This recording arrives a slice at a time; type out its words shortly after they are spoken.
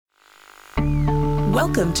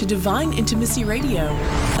Welcome to Divine Intimacy Radio,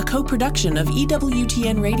 a co-production of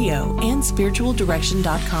EWTN Radio and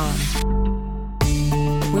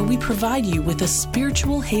SpiritualDirection.com, where we provide you with a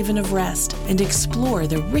spiritual haven of rest and explore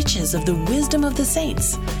the riches of the wisdom of the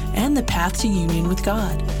saints and the path to union with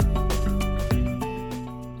God.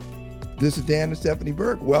 This is Dan and Stephanie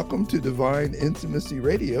Burke. Welcome to Divine Intimacy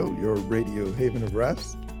Radio, your radio haven of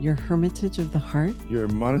rest. Your hermitage of the heart. Your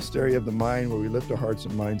monastery of the mind, where we lift our hearts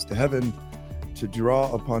and minds to heaven to draw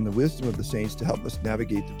upon the wisdom of the saints to help us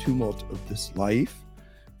navigate the tumult of this life.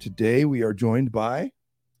 Today we are joined by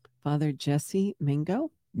Father Jesse Maingot.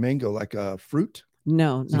 Maingot, like a fruit?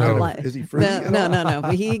 No, not like. Is he fruity? No.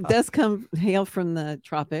 But he does hail from the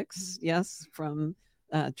tropics. Yes, from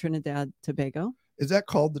Trinidad, Tobago. Is that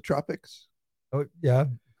called the tropics? Oh, yeah.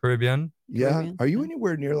 Caribbean. Yeah. Caribbean. Are you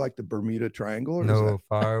anywhere near like the Bermuda Triangle? Or No,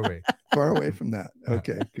 far away. Far away from that.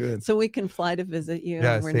 Okay, good. So we can fly to visit you.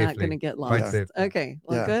 Yeah, and we're safely. not going to get Quite lost. safely. Okay,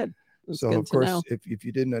 well, Yeah. good. That's So good of to course, know. if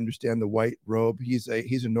you didn't understand the white robe, he's a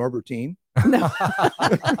Norbertine. No,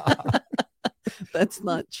 that's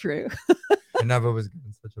not true. I never was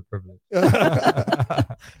given such a privilege.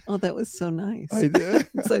 Oh, that was so nice. I did.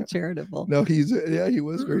 So charitable. No, he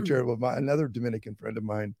was very charitable. Another Dominican friend of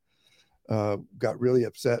mine got really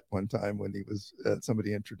upset one time when he was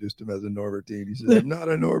somebody introduced him as a Norbertine. He said, "I'm not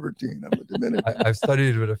a Norbertine. I'm a Dominican." I've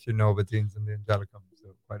studied with a few Norbertines in the Angelicum,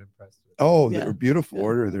 so quite impressed with it. Oh, Yeah. they're a beautiful Yeah.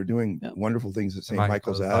 order. They're doing Yeah. wonderful things at St.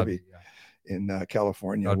 Michael's Michael's Abbey yeah. in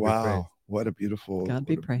California. God be praised. Wow, what a beautiful, God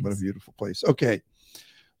be what a praised. beautiful place. Okay,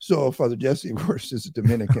 so Father Jesse, of course, is a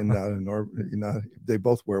Dominican, not a they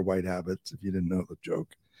both wear white habits. If you didn't know the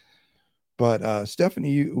joke, but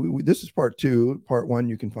Stephanie, this is part two. Part one,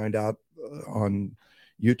 you can find out on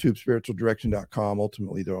YouTube, SpiritualDirection.com.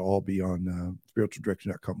 Ultimately, they'll all be on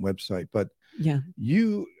SpiritualDirection.com website. But Yeah.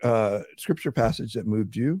 you, scripture passage that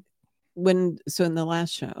moved you. In the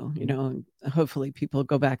last show, hopefully people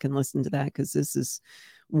go back and listen to that, because this is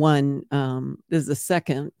the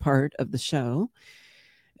second part of the show.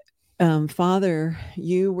 Father,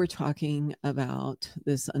 you were talking about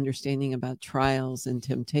this understanding about trials and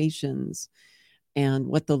temptations and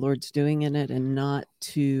what the Lord's doing in it, and not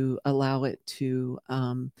to allow it to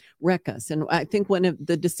wreck us. And I think one of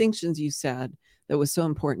the distinctions you said that was so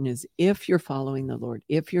important is, if you're following the Lord,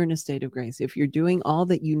 if you're in a state of grace, if you're doing all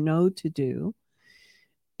that you know to do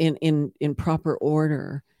in proper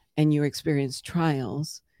order, and you experience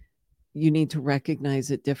trials, you need to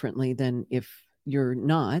recognize it differently than if you're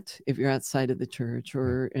outside of the church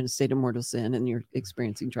or in a state of mortal sin and you're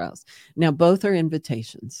experiencing trials. Now, both are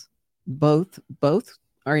invitations. Both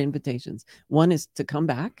are invitations. One is to come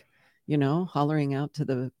back, hollering out to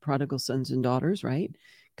the prodigal sons and daughters, right?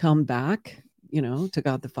 Come back, to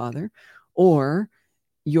God the Father, or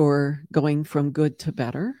you're going from good to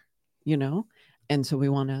better, and so we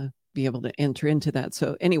want to be able to enter into that.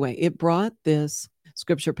 So anyway, it brought this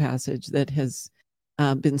scripture passage that has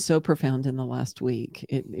been so profound in the last week.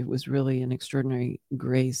 It was really an extraordinary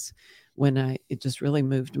grace when it just really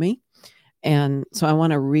moved me. And so I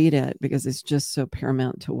want to read it because it's just so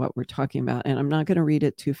paramount to what we're talking about. And I'm not going to read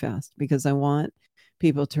it too fast, because I want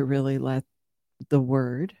people to really let the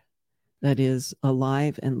word that is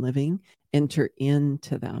alive and living enter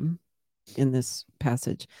into them in this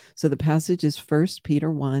passage. So the passage is 1 Peter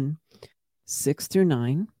 1,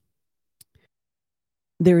 6-9.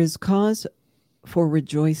 There is cause for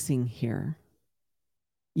rejoicing here.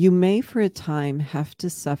 You may for a time have to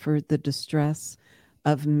suffer the distress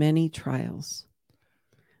of many trials,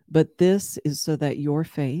 but this is so that your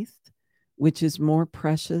faith, which is more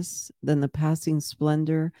precious than the passing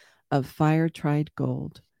splendor of fire-tried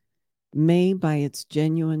gold, may by its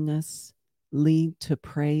genuineness lead to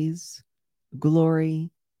praise, glory,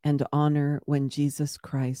 and honor when Jesus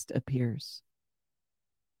Christ appears.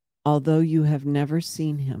 Although you have never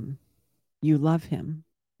seen him, you love him,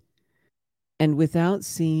 and without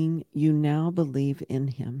seeing, you now believe in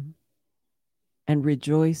him, and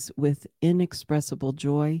rejoice with inexpressible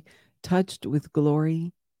joy, touched with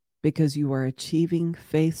glory, because you are achieving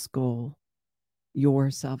faith's goal, your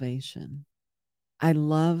salvation. I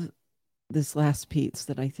love this last piece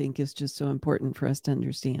that I think is just so important for us to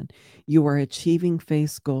understand. You are achieving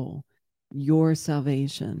faith's goal, your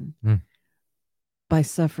salvation, by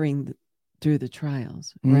suffering through the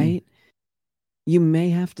trials, right? You may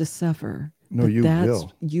have to suffer. No, you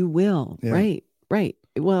will. You will, Yeah. Right.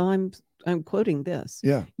 Well, I'm quoting this.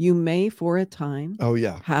 Yeah. You may for a time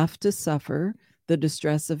have to suffer the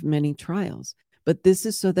distress of many trials, but this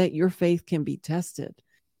is so that your faith can be tested.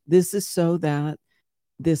 This is so that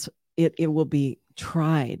it will be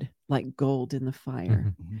tried like gold in the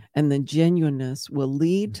fire. Mm-hmm. And the genuineness will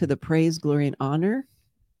lead to the praise, glory, and honor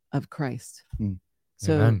of Christ. Mm.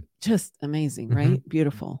 So Amen. just amazing, Mhm. right?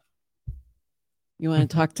 Beautiful. You want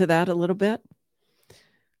to talk to that a little bit?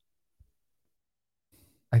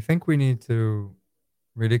 I think we need to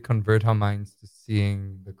really convert our minds to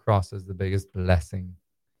seeing the cross as the biggest blessing.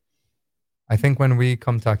 I think when we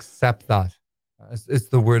come to accept that, it's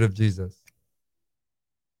the word of Jesus.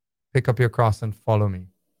 Pick up your cross and follow me.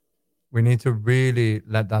 We need to really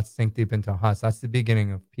let that sink deep into our hearts. That's the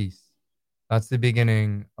beginning of peace. That's the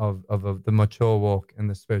beginning of the mature walk in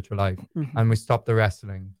the spiritual life. Mhm. And we stop the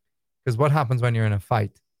wrestling. Because what happens when you're in a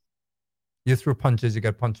fight? You throw punches, you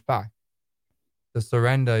get punched back. The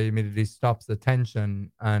surrender immediately stops the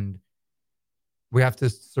tension, and we have to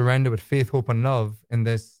surrender with faith, hope, and love. In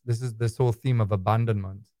this is this whole theme of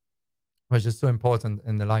abandonment, which is so important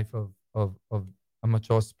in the life of a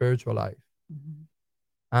mature spiritual life. Mhm.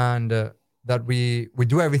 And that we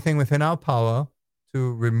do everything within our power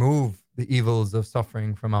to remove the evils of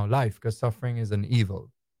suffering from our life, because suffering is an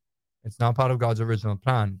evil. It's not part of God's original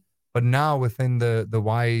plan. But now within the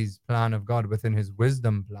wise plan of God, within his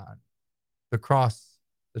wisdom plan, the cross,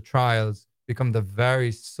 the trials become the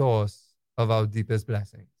very source of our deepest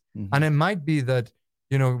blessings. Mm-hmm. And it might be that,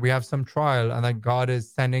 we have some trial and that God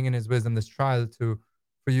is sending in his wisdom this trial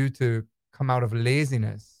for you to come out of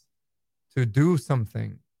laziness, to do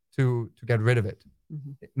something, to get rid of it.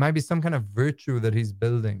 Mhm. It might be some kind of virtue that he's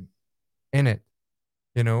building in it.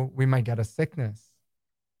 We might get a sickness,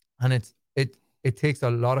 and it takes a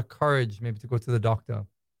lot of courage maybe to go to the doctor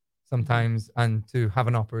sometimes and to have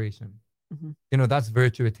an operation. Mhm. That's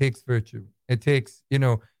virtue. It takes virtue. It takes,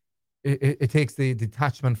 it takes the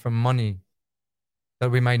detachment from money that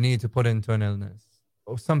we might need to put into an illness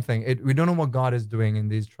or something. We don't know what God is doing in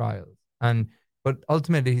these trials. But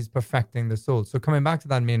ultimately he's perfecting the soul. So coming back to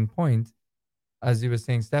that main point, as you were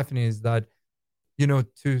saying, Stephanie, is that,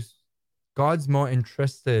 God's more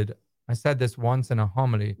interested. I said this once in a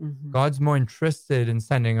homily. Mhm. God's more interested in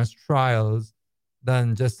sending us trials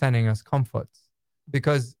than just sending us comforts,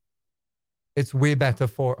 because it's way better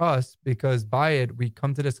for us, because by it we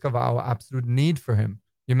come to discover our absolute need for him.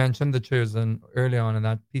 You mentioned the chosen early on in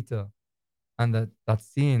that Peter, and that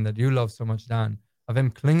scene that you love so much, Dan, of him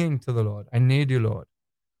clinging to the Lord. I need you, Lord.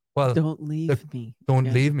 Well, Don't leave me. Don't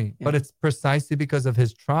Yeah. leave me. Yeah. But it's precisely because of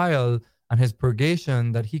his trial and his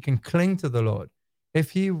purgation that he can cling to the Lord.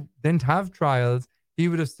 If he didn't have trials, he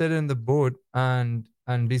would have stayed in the boat and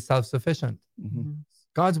be self-sufficient. Mm-hmm. Mhm.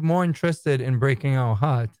 God's more interested in breaking our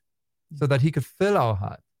heart so that he could fill our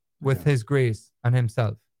heart with his grace and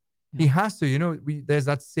himself. He has to, there's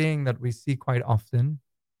that saying that we see quite often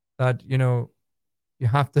that, you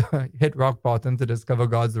have to hit rock bottom to discover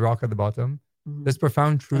God's the rock at the bottom. Mhm. There's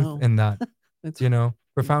profound truth in that, That's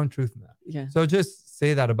profound truth in that. Yeah. So just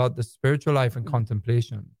say that about the spiritual life and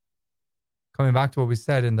contemplation. Coming back to what we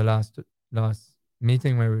said in the last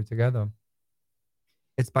meeting where we were together,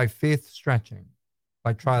 it's by faith stretching,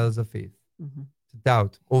 by trials of faith, Mhm. to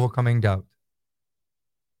doubt, overcoming doubt,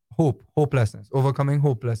 hopelessness, overcoming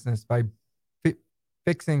hopelessness by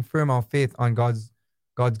fixing firm our faith on God's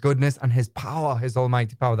goodness and his power, his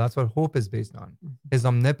almighty power. That's what hope is based on. Mhm. His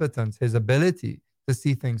omnipotence, his ability to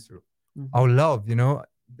see things through. Mhm. Our love,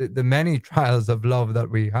 the many trials of love that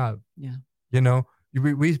we have. Yeah.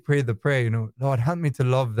 We pray the prayer, Lord, help me to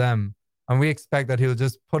love them. And we expect that he'll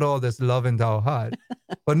just put all this love into our heart.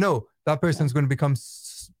 But no, that person's going to become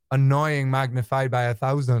annoying, magnified by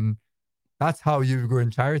 1,000. That's how you grow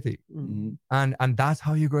in charity. Mm-hmm. And that's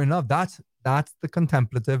how you grow in love. That's the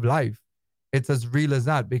contemplative life. It's as real as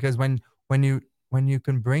that, because when you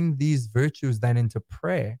can bring these virtues then into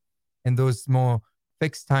prayer, in those more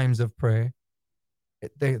fixed times of prayer,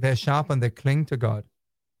 they're sharp and they cling to God.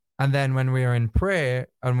 And then when we are in prayer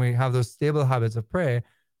and we have those stable habits of prayer,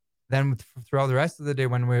 then throughout the rest of the day,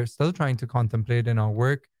 when we're still trying to contemplate in our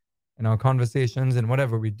work, in our conversations, and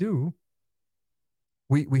whatever we do,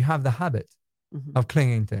 we have the habit of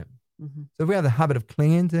clinging to him. Mm-hmm. So if we have the habit of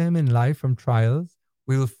clinging to him in life from trials,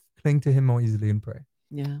 we will cling to him more easily in prayer.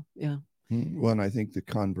 Yeah, yeah. Well, and I think the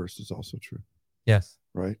converse is also true. Yes.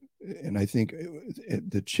 Right. And I think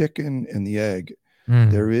the chicken and the egg,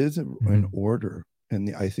 there is an order.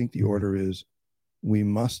 And I think the order is we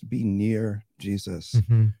must be near Jesus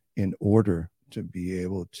in order to be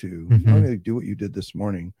able to not only do what you did this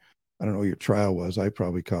morning. I don't know what your trial was. I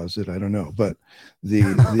probably caused it. I don't know. But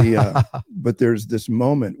but there's this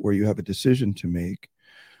moment where you have a decision to make.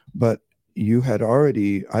 But you had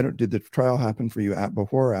already, did the trial happen for you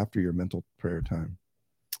before or after your mental prayer time?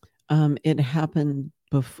 It happened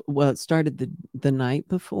before. Well, it started the night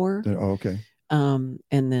before. Oh, okay. And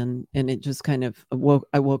it just kind of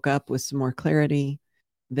I woke up with some more clarity,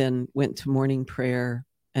 then went to morning prayer,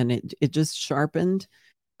 and it just sharpened.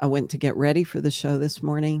 I went to get ready for the show this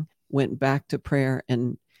morning, went back to prayer,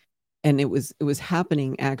 and it was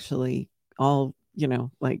happening actually all,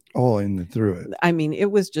 like all in through it. I mean, it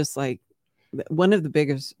was just like one of the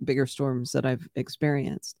bigger storms that I've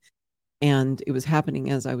experienced. And it was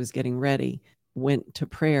happening as I was getting ready, went to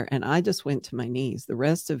prayer, and I just went to my knees. The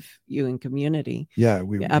rest of you in community,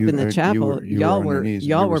 up in the chapel, y'all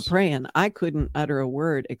were praying. I couldn't utter a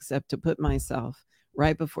word except to put myself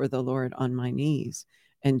right before the Lord on my knees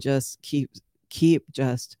and just keep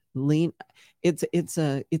just lean. It's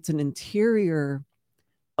an interior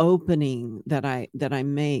opening that I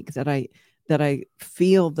make, that I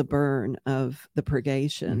feel the burn of the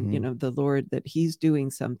purgation, the Lord, that he's doing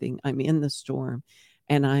something. I'm in the storm,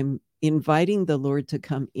 and I'm inviting the Lord to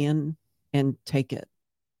come in and take it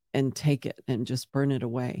and just burn it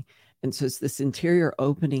away. And so it's this interior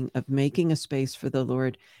opening of making a space for the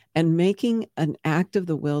Lord and making an act of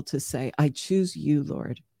the will to say, I choose you,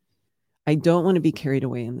 Lord. I don't want to be carried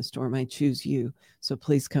away in the storm. I choose you. So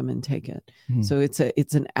please come and take it. So it's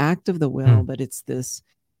an act of the will, but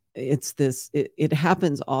it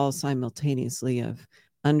happens all simultaneously, of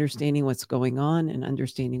understanding what's going on and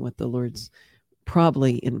understanding what the Lord's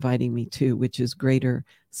probably inviting me to, which is greater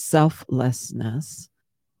selflessness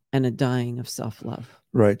and a dying of self-love.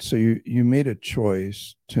 Right. So you made a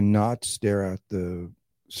choice to not stare at the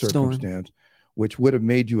circumstance, which would have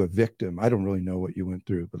made you a victim. I don't really know what you went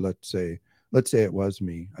through, but let's say it was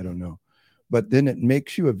me. I don't know. But then it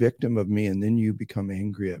makes you a victim of me, and then you become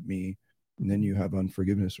angry at me, and then you have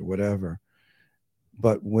unforgiveness or whatever.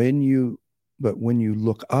 But when you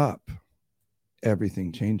look up,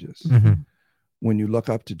 everything changes. When you look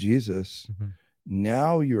up to Jesus,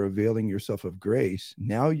 now you're availing yourself of grace.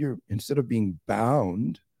 Now you're, instead of being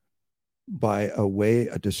bound by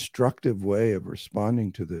a destructive way of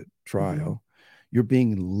responding to the trial, you're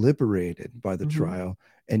being liberated by the trial,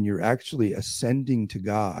 and you're actually ascending to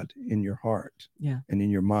God in your heart and in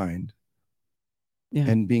your mind,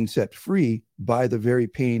 and being set free by the very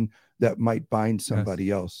pain that might bind somebody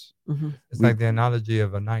else. It's like the analogy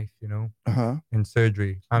of a knife, in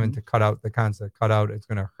surgery, having to cut out the cancer, it's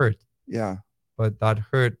going to hurt. Yeah. But that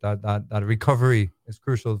hurt, that recovery is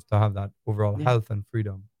crucial to have that overall health and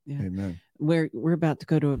freedom. Yeah. Amen. We're about to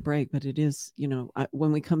go to a break, but it is,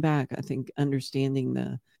 when we come back, I think understanding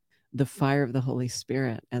the fire of the Holy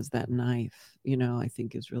Spirit as that knife, I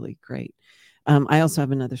think is really great. I also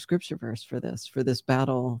have another scripture verse for this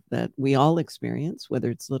battle that we all experience, whether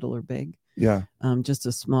it's little or big. Yeah. Just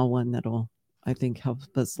a small one that'll, I think, help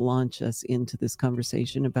us launch us into this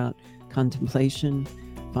conversation about contemplation,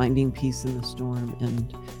 finding peace in the storm,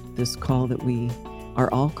 and this call that we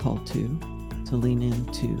are all called to lean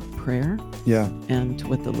into prayer. Yeah. And to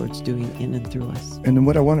what the Lord's doing in and through us. And then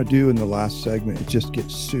what I want to do in the last segment is just get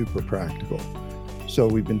super practical. So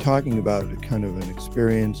we've been talking about kind of an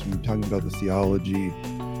experience, we've been talking about the theology,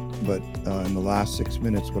 but in the last 6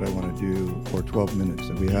 minutes, what I want to do, or 12 minutes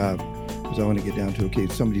that we have, is I want to get down to, okay,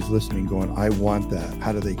 somebody's listening going, I want that.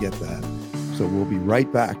 How do they get that? So we'll be right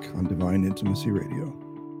back on Divine Intimacy Radio.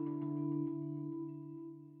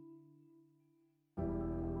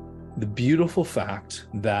 The beautiful fact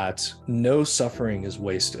that no suffering is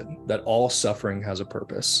wasted, that all suffering has a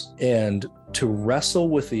purpose, and to wrestle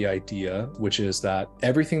with the idea, which is that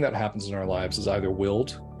everything that happens in our lives is either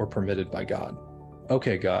willed or permitted by God.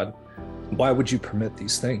 Okay, God, why would you permit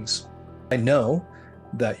these things? I know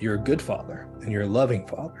that you're a good father and you're a loving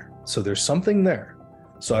father, so there's something there.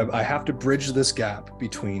 So I have to bridge this gap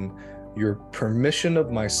between your permission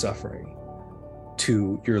of my suffering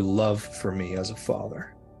to your love for me as a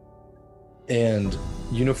father. And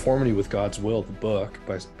Uniformity with God's Will, the book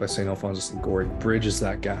by St. Alphonsus Liguori, bridges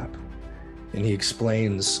that gap. And he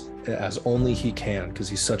explains, as only he can, because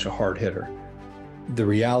he's such a hard hitter, the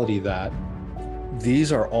reality that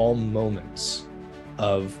these are all moments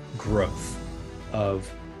of growth,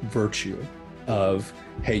 of virtue, of,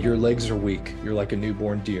 hey, your legs are weak. You're like a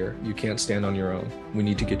newborn deer. You can't stand on your own. We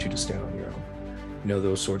need to get you to stand on your own.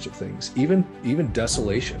 Those sorts of things. Even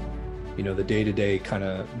desolation. The day-to-day kind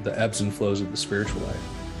of the ebbs and flows of the spiritual life.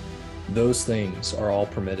 Those things are all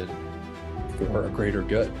permitted for a greater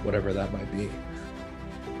good, whatever that might be.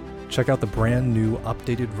 Check out the brand new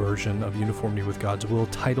updated version of Uniformity with God's Will,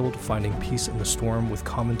 titled Finding Peace in the Storm, with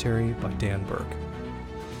commentary by Dan Burke.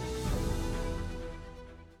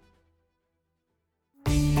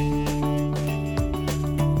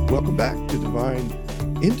 Welcome back to Divine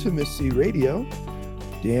Intimacy Radio.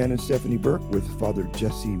 Dan and Stephanie Burke with Father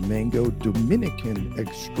Jesse Maingot, Dominican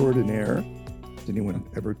extraordinaire. Has anyone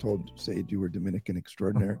ever said you were Dominican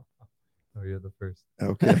extraordinaire? Oh, you're the first.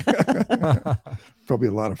 Okay. Probably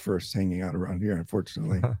a lot of firsts hanging out around here,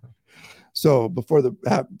 unfortunately. So before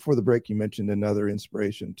the break, you mentioned another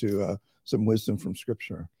inspiration to some wisdom from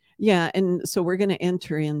Scripture. Yeah. And so we're going to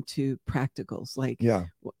enter into practicals, like,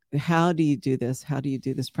 how do you do this? How do you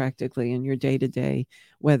do this practically in your day to day,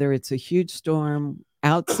 whether it's a huge storm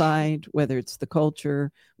outside, whether it's the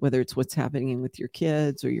culture, whether it's what's happening with your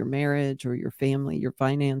kids or your marriage or your family, your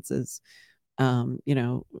finances,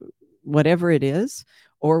 whatever it is,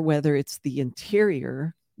 or whether it's the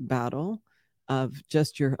interior battle of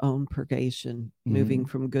just your own purgation, moving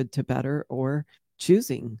from good to better, or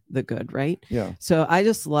choosing the good, right? Yeah. So I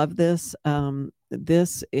just love this.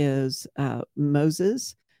 This is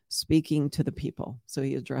Moses speaking to the people. So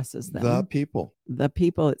he addresses them. The people,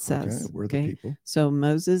 it says. Okay, we're the people. So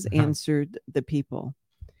Moses answered the people,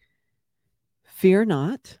 "Fear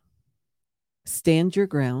not, stand your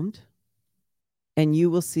ground, and you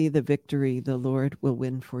will see the victory the Lord will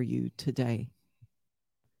win for you today.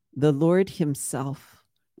 The Lord himself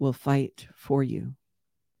will fight for you.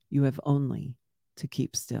 You have only to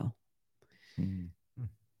keep still."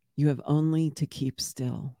 You have only to keep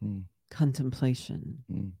still. Contemplation,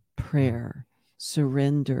 prayer,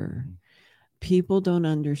 surrender. People don't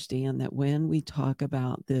understand that when we talk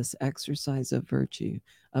about this exercise of virtue,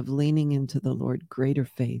 of leaning into the Lord, greater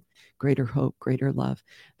faith, greater hope, greater love,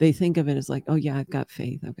 they think of it as like, oh yeah, I've got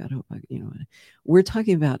faith, I've got hope. We're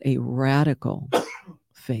talking about a radical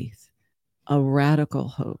faith, a radical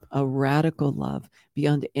hope, a radical love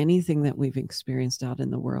beyond anything that we've experienced out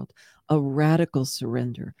in the world, a radical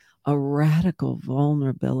surrender, a radical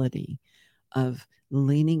vulnerability of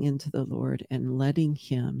leaning into the Lord and letting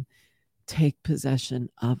him take possession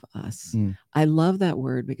of us. I love that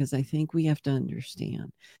word because I think we have to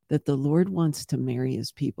understand that the Lord wants to marry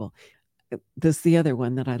his people. This, the other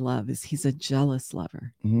one that I love, is he's a jealous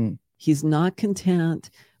lover. He's not content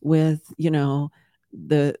with,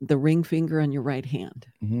 the ring finger on your right hand.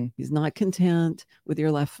 He's not content with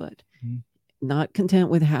your left foot, not content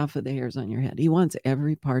with half of the hairs on your head. He wants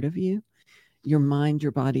every part of you, your mind,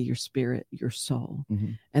 your body, your spirit, your soul.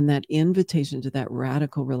 And that invitation to that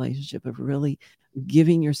radical relationship of really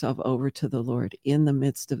giving yourself over to the Lord in the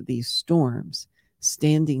midst of these storms,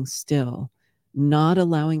 standing still, not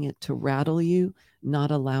allowing it to rattle you,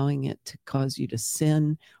 not allowing it to cause you to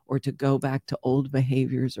sin or to go back to old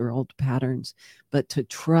behaviors or old patterns, but to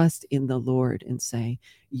trust in the Lord and say,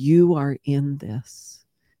 you are in this.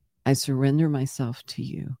 I surrender myself to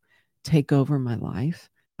you. Take over my life.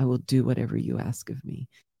 I will do whatever you ask of me.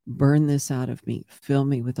 Burn this out of me. Fill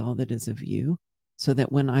me with all that is of you, so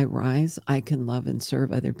that when I rise, I can love and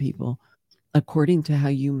serve other people according to how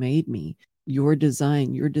you made me, your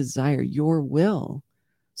design, your desire, your will,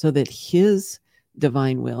 so that his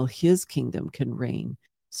divine will, his kingdom can reign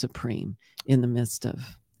supreme in the midst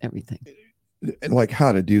of everything. And like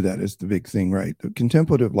how to do that is the big thing, right? The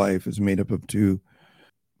contemplative life is made up of two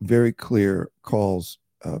very clear calls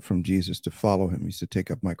from Jesus to follow him. He said,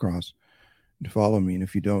 take up my cross and follow me. And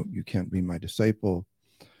if you don't, you can't be my disciple.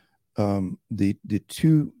 The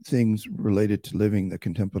two things related to living the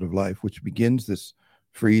contemplative life, which begins this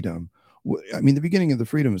freedom. I mean, the beginning of the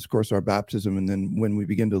freedom is, of course, our baptism. And then when we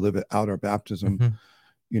begin to live it out, our baptism,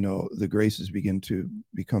 the graces begin to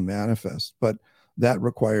become manifest. But that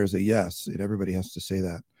requires a yes. And everybody has to say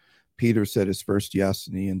that. Peter said his first yes,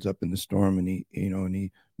 and he ends up in the storm, and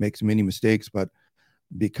he makes many mistakes. But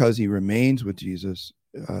because he remains with Jesus,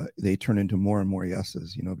 they turn into more and more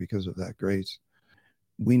yeses, because of that grace.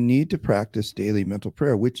 We need to practice daily mental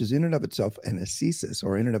prayer, which is in and of itself an ascesis,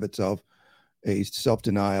 or in and of itself a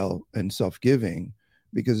self-denial and self-giving,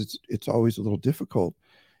 because it's always a little difficult.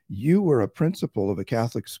 You were a principal of a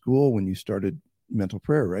Catholic school when you started mental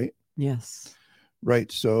prayer, right? Yes.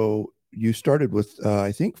 Right. So you started with,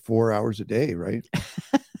 I think, 4 hours a day, right?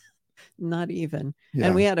 Not even. Yeah.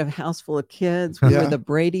 And we had a house full of kids. We were the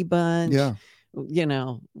Brady Bunch. Yeah.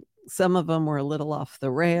 Some of them were a little off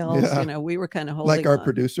the rails. Yeah. We were kind of holding like our on.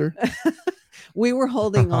 Producer. We were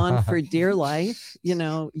holding on for dear life.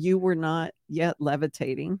 You were not yet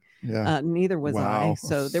levitating. Yeah. Neither was Wow. I.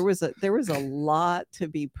 So there was a lot to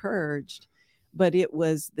be purged, but it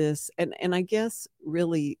was this, and I guess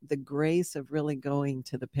really the grace of really going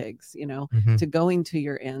to the pigs, to going to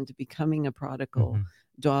your end, becoming a prodigal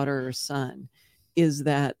daughter or son, is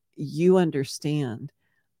that you understand,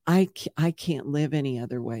 I can't live any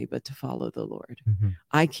other way but to follow the Lord.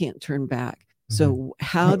 I can't turn back. So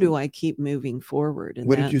how do I keep moving forward? And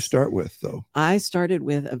what did you start with, though? I started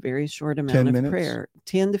with a very short amount of prayer,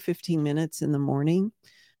 10 to 15 minutes in the morning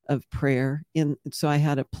of prayer. So I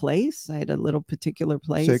had a place. I had a little particular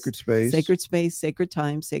place. Sacred space. Sacred space, sacred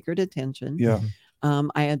time, sacred attention. Yeah.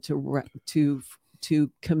 I had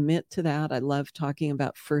to commit to that. I love talking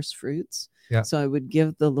about first fruits. Yeah. So I would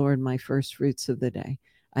give the Lord my first fruits of the day.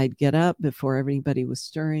 I'd get up before everybody was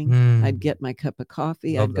stirring. I'd get my cup of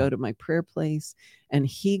coffee. Love I'd go that. to my prayer place, and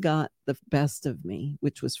he got the best of me,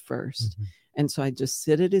 which was first. And so I just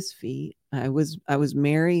sit at his feet. I was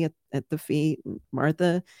Mary at the feet.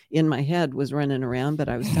 Martha in my head was running around, but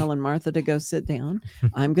I was telling Martha to go sit down.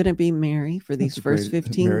 I'm going to be Mary for these first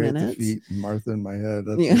 15 Mary minutes. At the feet, Martha in my head.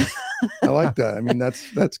 That's Yeah. I like that. I mean,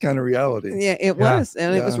 that's kind of reality. Yeah, it was.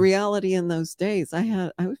 And it was Yeah. reality in those days.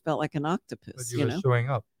 I felt like an octopus, But you were showing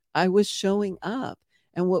up. I was showing up.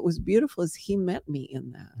 And what was beautiful is he met me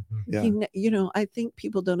in that. Yeah. I think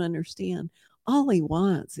people don't understand. All he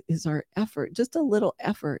wants is our effort, just a little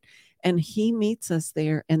effort. And he meets us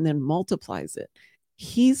there and then multiplies it.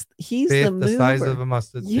 He's Faith the mover. size of a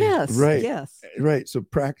mustard seed. Yes. Right. Yes. Right. So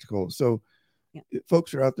practical. So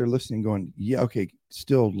folks are out there listening going, yeah, okay,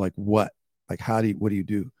 still like what? Like what do you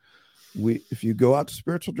do? If you go out to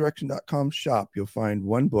spiritualdirection.com shop, you'll find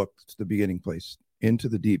one book. It's the beginning place, Into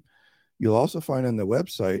the Deep. You'll also find on the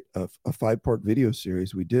website a 5-part video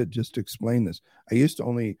series we did just to explain this.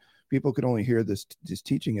 People could only hear this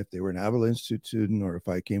teaching if they were an Avila Institute student or if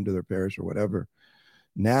I came to their parish or whatever.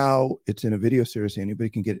 Now it's in a video series. Anybody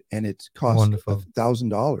can get it, and it costs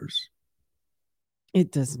 $1,000.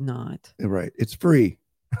 It does not. Right. It's free.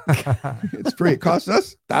 It's free. It costs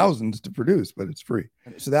us thousands to produce, but it's free.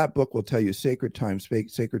 So that book will tell you sacred time,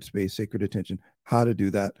 sacred space, sacred attention, how to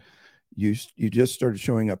do that. You just started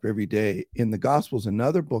showing up every day. In the Gospels,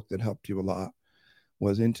 another book that helped you a lot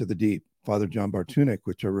was Into the Deep, Father John Bartunek,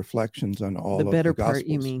 which are reflections on all of the better Gospels. part,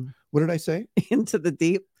 you mean? What did I say? Into the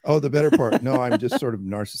Deep. Oh, the better part. No, I'm just sort of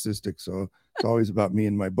narcissistic, so it's always about me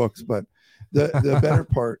and my books. But the better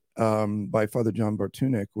part by Father John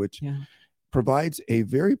Bartunek, which provides a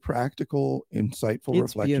very practical, insightful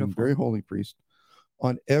reflection, beautiful. very holy priest,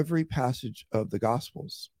 on every passage of the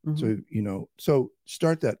Gospels. So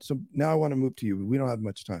start that. So now I want to move to you. We don't have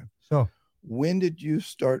much time. So when did you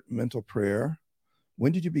start mental prayer?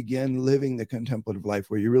 When did you begin living the contemplative life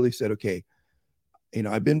where you really said, okay,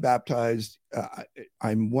 I've been baptized.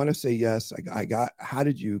 I want to say yes. How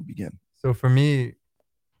did you begin? So for me,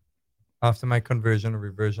 after my conversion or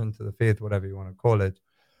reversion to the faith, whatever you want to call it,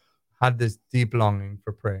 had this deep longing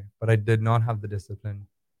for prayer, but I did not have the discipline,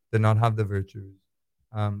 did not have the virtues.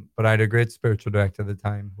 But I had a great spiritual director at the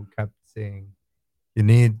time who kept saying, you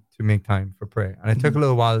need to make time for prayer. And it took a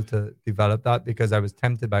little while to develop that because I was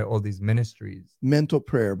tempted by all these ministries. Mental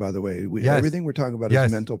prayer, by the way. Everything we're talking about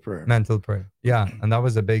is mental prayer. Mental prayer. Yeah. And that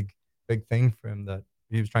was a big, big thing for him, that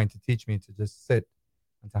he was trying to teach me to just sit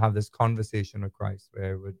and to have this conversation with Christ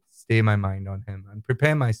where I would stay my mind on him and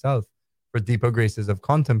prepare myself for deeper graces of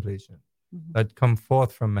contemplation that come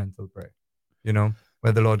forth from mental prayer,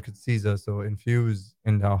 where the Lord could seize us or infuse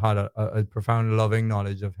in our heart a profound loving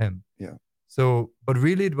knowledge of him. Yeah. So, but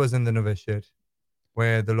really it was in the novitiate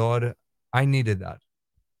where the Lord, I needed that.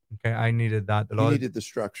 Okay. I needed that. The Lord needed the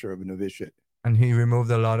structure of a novitiate. And he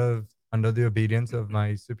removed a lot under the obedience of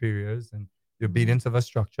my superiors and the obedience of a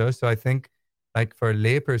structure. So I think like for a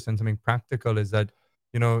lay person, something practical is that,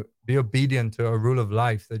 be obedient to a rule of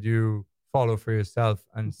life that you follow for yourself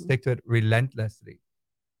and stick to it relentlessly.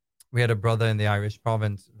 We had a brother in the Irish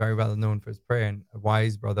province, very well known for his prayer, and a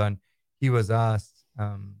wise brother. And he was asked,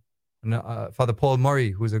 Father Paul Murray,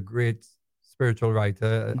 who's a great spiritual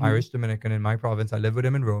writer, Irish Dominican in my province. I live with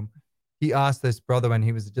him in Rome. He asked this brother when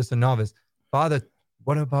he was just a novice, Father,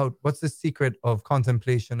 what's the secret of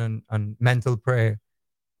contemplation and mental prayer?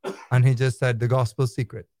 And he just said, the gospel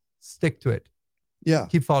secret, stick to it. Yeah.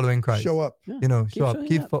 Keep following Christ. Show up. Show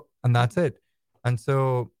up. And that's it. And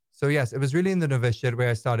so yes, it was really in the novitiate where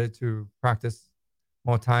I started to practice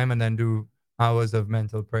more time and then do hours of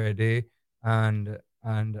mental prayer a day. And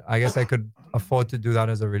I guess I could afford to do that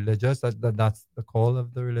as a religious. That's the call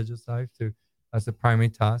of the religious life. That's the primary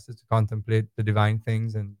task, is to contemplate the divine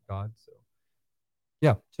things and God. So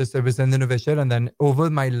yeah, it was in the novitiate. And then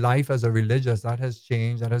over my life as a religious, that has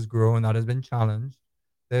changed, that has grown, that has been challenged.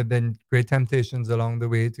 There have been great temptations along the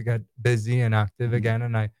way to get busy and active again.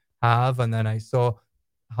 And and then I saw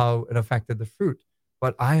how it affected the fruit.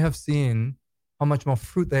 But I have seen how much more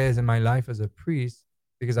fruit there is in my life as a priest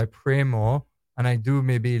because I pray more and I do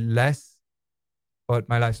maybe less, but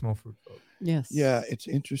my life's more fruitful. Yes. Yeah, it's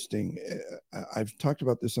interesting. I've talked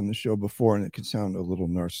about this on the show before, and it can sound a little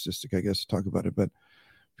narcissistic, I guess, to talk about it. But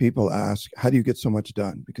people ask, how do you get so much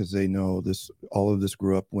done? Because they know all of this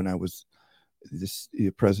grew up when I was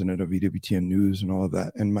the president of EWTN News and all of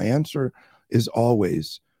that. And my answer is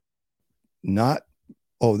always not,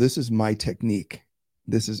 oh, this is my technique.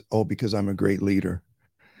 This is, oh, because I'm a great leader.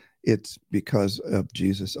 It's because of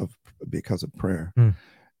Jesus, because of prayer.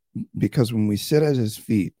 Because when we sit at his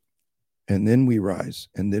feet and then we rise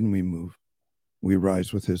and then we move, we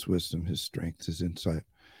rise with his wisdom, his strength, his insight.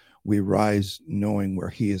 We rise knowing where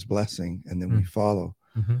he is blessing, and then we follow.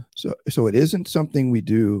 So it isn't something we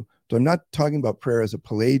do. So I'm not talking about prayer as a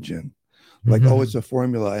Pelagian, like, oh, it's a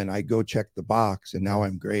formula and I go check the box and now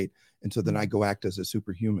I'm great. And so then I go act as a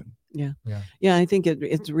superhuman. Yeah. I think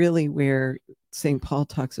it's really where St. Paul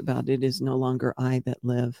talks about it is no longer I that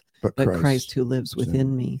live, but Christ who lives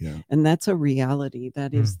within me. Yeah. And that's a reality.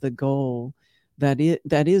 That is the goal. That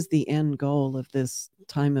is the end goal of this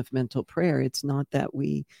time of mental prayer. It's not that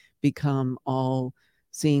we become all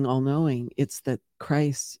seeing, all knowing. It's that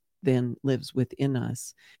Christ then lives within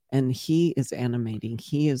us and he is animating.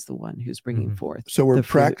 He is the one who's bringing forth. So we're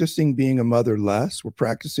practicing being a mother less. We're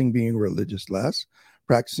practicing being religious less,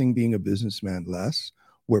 practicing being a businessman less.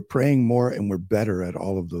 We're praying more and we're better at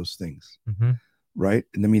all of those things. Right.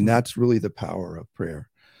 And I mean, that's really the power of prayer.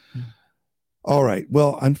 All right.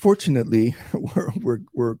 Well, unfortunately,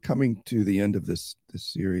 we're coming to the end of this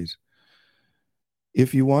series.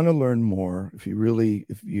 If you want to learn more, if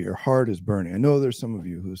your heart is burning, I know there's some of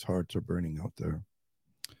you whose hearts are burning out there,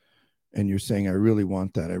 and you're saying, I really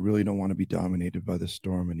want that. I really don't want to be dominated by the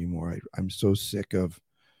storm anymore. I'm so sick of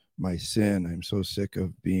my sin. I'm so sick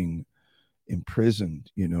of being imprisoned,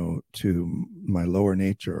 to my lower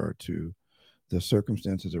nature or to the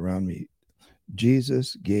circumstances around me.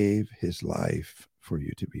 Jesus gave his life for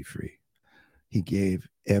you to be free. He gave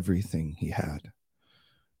everything he had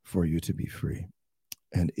for you to be free.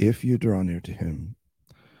 And if you draw near to him,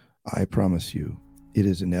 I promise you, it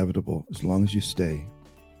is inevitable. As long as you stay,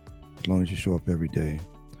 as long as you show up every day,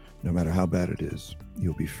 no matter how bad it is,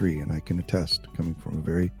 you'll be free. And I can attest, coming from a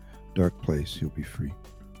very dark place, you'll be free.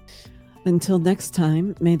 Until next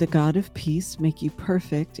time, may the God of peace make you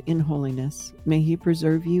perfect in holiness. May he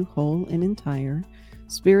preserve you whole and entire,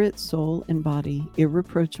 spirit, soul, and body,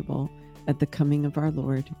 irreproachable at the coming of our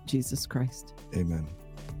Lord Jesus Christ. Amen.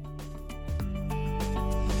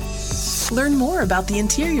 Learn more about the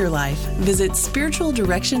interior life. Visit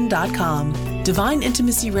spiritualdirection.com. Divine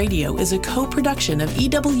Intimacy Radio is a co-production of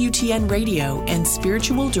EWTN Radio and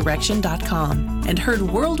spiritualdirection.com and heard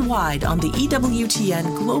worldwide on the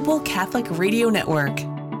EWTN Global Catholic Radio Network.